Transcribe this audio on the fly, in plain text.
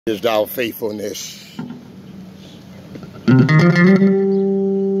Is thou faithfulness.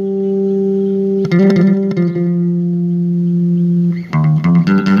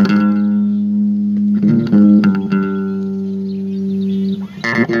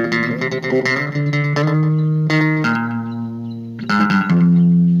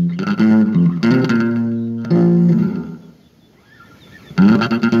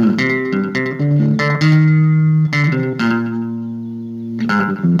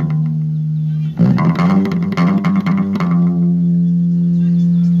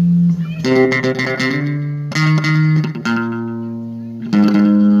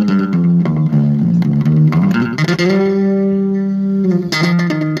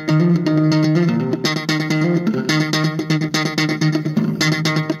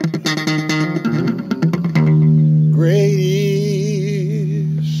 Great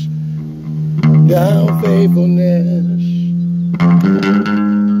is thy faithfulness.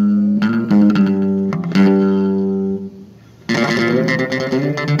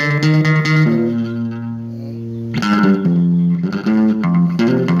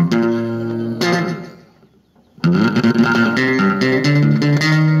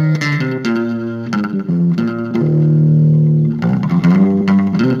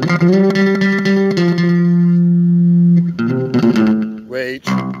 Great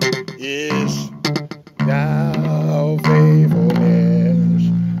is thou faithfulness.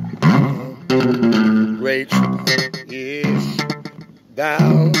 Great is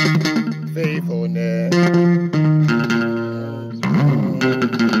thou faithfulness.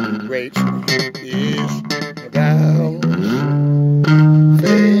 Great is thou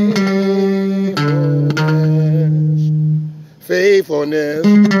faithfulness. Faithfulness,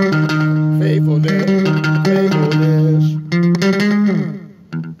 faithfulness, faithfulness.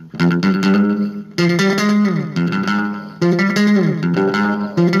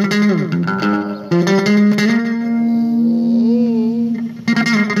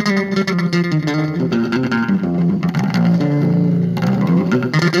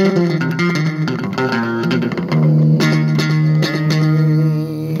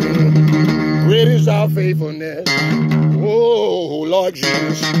 Great is our faithfulness. Oh, Lord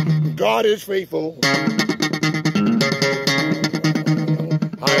Jesus, God is faithful.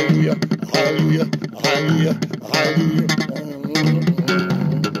 Hallelujah, hallelujah, hallelujah, hallelujah.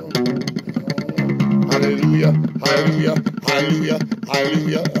 Hallelujah, hallelujah, hallelujah,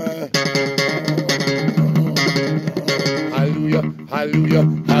 hallelujah. Hallelujah, hallelujah,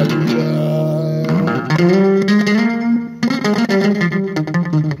 hallelujah.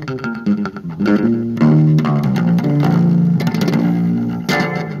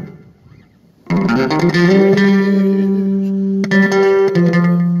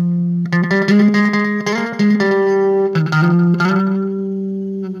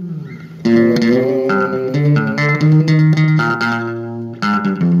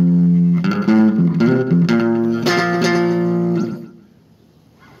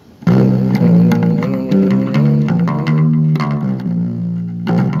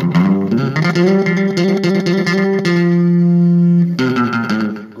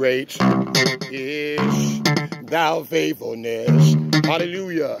 Great is thou faithfulness.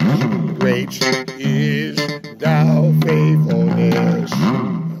 Hallelujah. Great is thou faithfulness.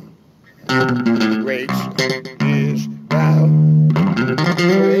 Great is thou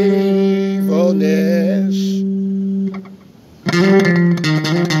faithfulness.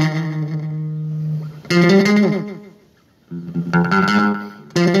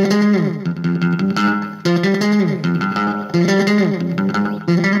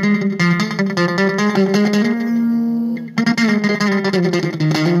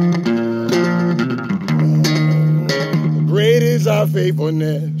 Great is our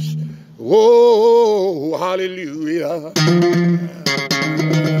faithfulness. Oh, hallelujah.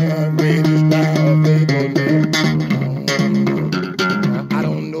 Great is thy faithfulness. I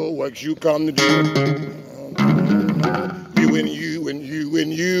don't know what you come to do. You and you and you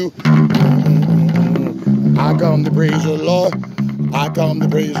and you. I come to praise the Lord. I come to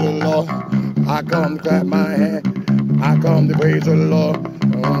praise the Lord. I come to clap my hand. I come to praise the Lord.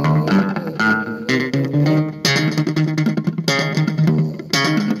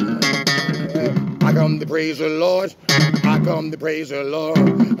 I come to praise the Lord. I come to praise the Lord.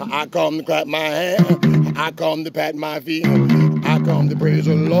 I come to clap my hand. I come to pat my feet. I come to praise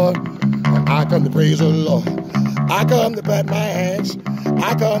the Lord. I come to praise the Lord. I come to pat my hands.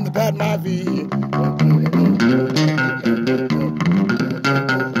 I come to pat my feet.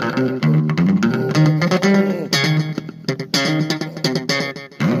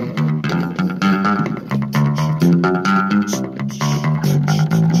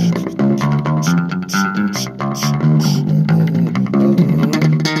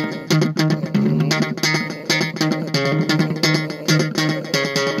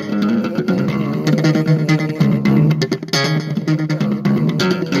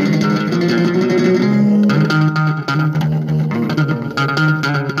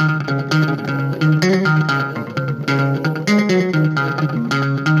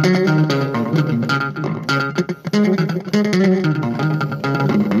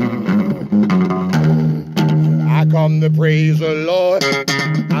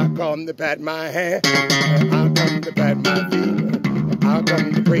 come to pat my hand. I come to pat my feet. I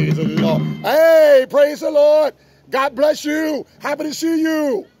come to praise the Lord. Hey, praise the Lord. God bless you. Happy to see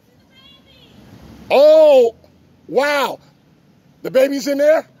you. Oh, wow. The baby's in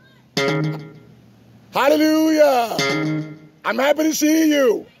there? Hallelujah. I'm happy to see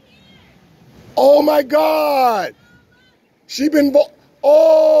you. Oh, my God. She been born.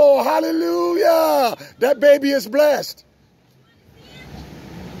 Oh, hallelujah. That baby is blessed.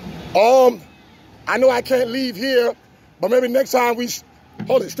 I know I can't leave here, but maybe next time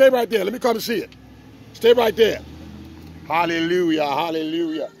hold it, stay right there. Let me come and see it. Stay right there. Hallelujah,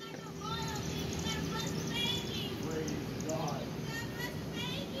 hallelujah. Praise God.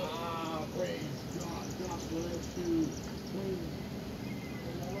 Praise God. God bless you.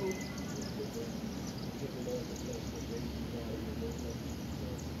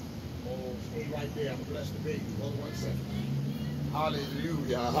 Stay right there. I'm going to bless the baby. Hold on 1 second.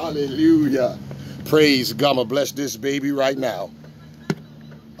 Hallelujah. Hallelujah. Praise God. I'm going to bless this baby right now.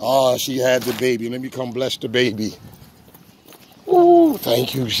 Oh, she had the baby. Let me come bless the baby. Oh,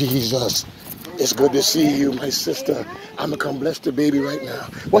 thank you, Jesus. It's good to see you, my sister. I'm going to come bless the baby right now.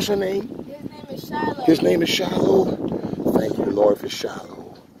 What's her name? His name is Shiloh. His name is Shiloh. Thank you, Lord, for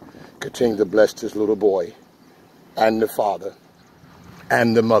Shiloh. Continue to bless this little boy and the father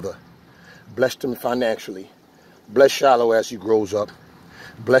and the mother. Bless them financially. Bless Shiloh as he grows up.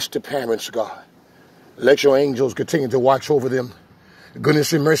 Bless the parents, God. Let your angels continue to watch over them.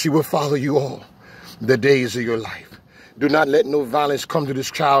 Goodness and mercy will follow you all the days of your life. Do not let no violence come to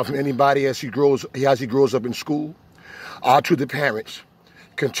this child from anybody as he grows up in school. To the parents,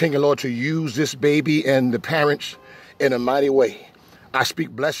 continue, Lord, to use this baby and the parents in a mighty way. I speak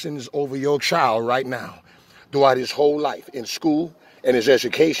blessings over your child right now throughout his whole life in school, in his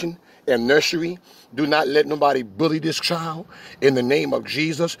education, in nursery. Do not let nobody bully this child in the name of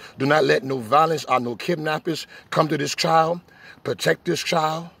Jesus. Do not let no violence or no kidnappers come to this child. Protect this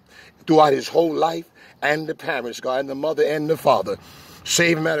child throughout his whole life and the parents, God, and the mother and the father.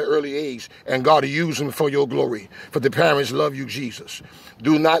 Save him at an early age, and God, use him for your glory. For the parents love you, Jesus.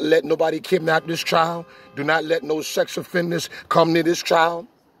 Do not let nobody kidnap this child. Do not let no sex offenders come near this child.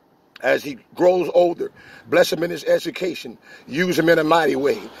 As he grows older, bless him in his education. Use him in a mighty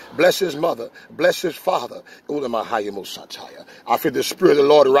way. Bless his mother. Bless his father. I feel the Spirit of the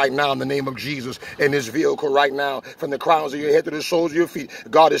Lord right now in the name of Jesus in this vehicle right now. From the crowns of your head to the soles of your feet.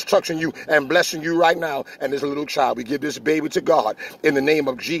 God is touching you and blessing you right now. And this little child, we give this baby to God in the name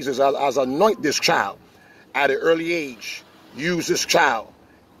of Jesus. As anoint this child at an early age. Use this child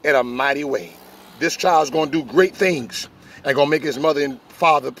in a mighty way. This child's going to do great things and going to make his mother and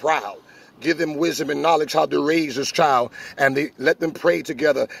father proud. Give them wisdom and knowledge how to raise this child, and let them pray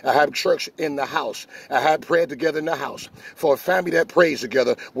together and have church in the house and have prayer together in the house. For a family that prays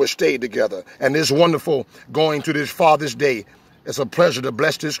together will stay together. And it's wonderful going to this Father's Day. It's a pleasure to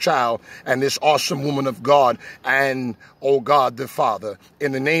bless this child and this awesome woman of God and, oh God, the Father.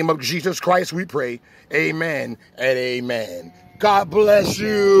 In the name of Jesus Christ, we pray. Amen and amen. God bless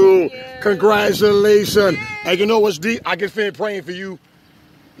you. Congratulations. And you know what's deep? I just finished praying for you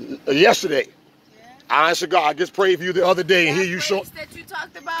yesterday. I said, God, I just prayed for you the other day, and here you show. That you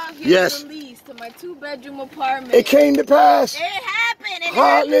talked about. Yes. Released to my 2-bedroom apartment. It came to pass. It happened. It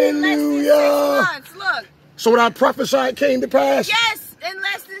Hallelujah. Happened in less than 6 months. Look. So what I prophesied came to pass. Yes. In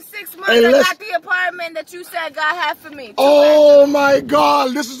less than 6 months, I got the apartment that you said God had for me. Oh my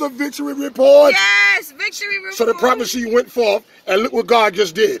God, this is a victory report. Yes, victory report. So the prophecy went forth, and look what God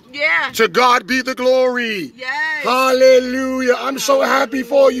just did. Yeah. To God be the glory. Yes. Hallelujah. I'm so happy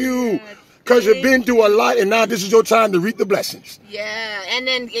for you. Because you've been through a lot, and now this is your time to reap the blessings. Yeah, and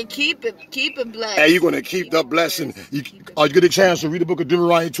then keep it blessed. And you're going to keep the blessing. You get a chance to read the book of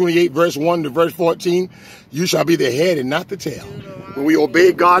Deuteronomy 28, verse 1 to verse 14. You shall be the head and not the tail. When we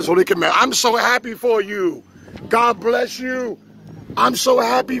obey God's holy command. I'm so happy for you. God bless you. I'm so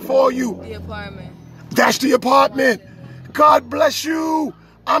happy for you. The apartment. That's the apartment. God bless you.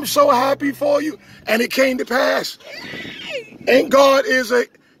 I'm so happy for you. And it came to pass. And God is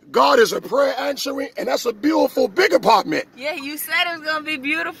a prayer answering, and that's a beautiful big apartment. Yeah, you said it was going to be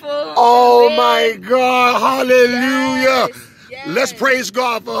beautiful. Oh my God, hallelujah. Yes. Let's praise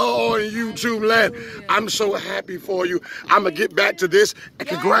God for her on YouTube land. I'm so happy for you. I'm going to get back to this. And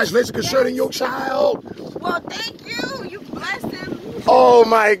congratulations concerning your child. Well, thank you. You blessed him. Oh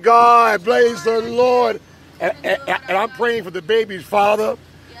my God, praise the Lord. And I'm praying for the baby's father,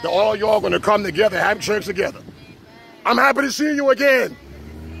 that all y'all going to come together and have church together. I'm happy to see you again.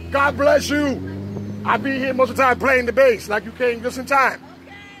 God bless you. I be here most of the time playing the bass like you came just in time.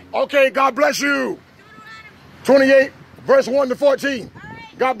 Okay, God bless you. 28, verse 1 to 14.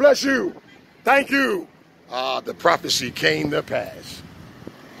 God bless you. Thank you. The prophecy came to pass.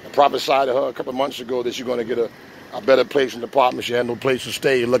 I prophesied to her a couple months ago that you're going to get a better place in the apartment. She had no place to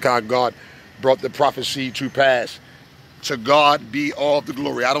stay. Look how God brought the prophecy to pass. To God be all the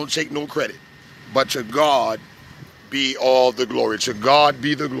glory. I don't take no credit, but to God be all the glory. To God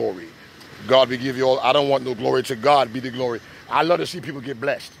be the glory. God will give you all. I don't want no glory. To God be the glory. I love to see people get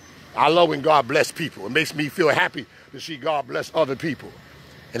blessed. I love when God bless people. It makes me feel happy to see God bless other people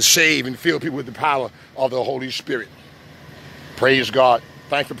and save and fill people with the power of the Holy Spirit. Praise God.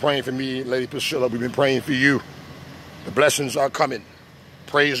 Thanks for praying for me, Lady Priscilla. We've been praying for you. The blessings are coming.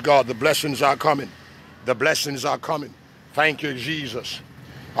 Praise God. The blessings are coming. The blessings are coming. Thank you, Jesus.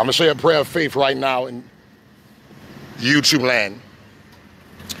 I'm going to say a prayer of faith right now in YouTube land.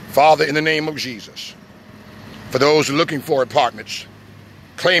 Father, in the name of Jesus, for those who are looking for apartments,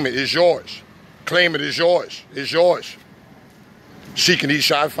 claim it is yours. Claim it is yours. It's yours. Seek and ye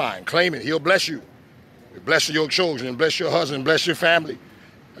shall find. Claim it. He'll bless you. Bless your children. Bless your husband. Bless your family.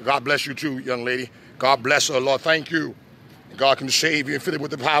 God bless you too, young lady. God bless her, Lord. Thank you. God can save you and fill it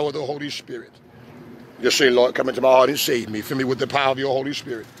with the power of the Holy Spirit. Just say, Lord, come into my heart and save me. Fill me with the power of your Holy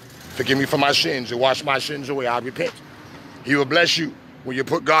Spirit. Forgive me for my sins and wash my sins away. I repent. He will bless you when you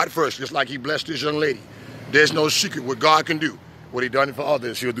put God first, just like he blessed this young lady. There's no secret what God can do. What he done for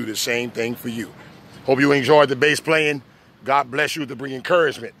others, he'll do the same thing for you. Hope you enjoyed the bass playing. God bless you to bring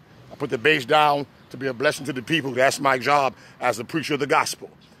encouragement. I put the bass down to be a blessing to the people. That's my job as a preacher of the gospel.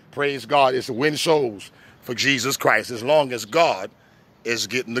 Praise God. It's to win souls for Jesus Christ, as long as God is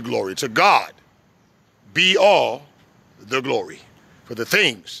getting the glory. To God be all the glory for the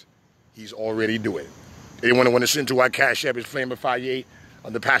things he's already doing. Anyone who want to send to our Cash App is Flame of Fire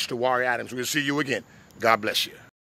under Pastor Wari Adams. We'll see you again. God bless you.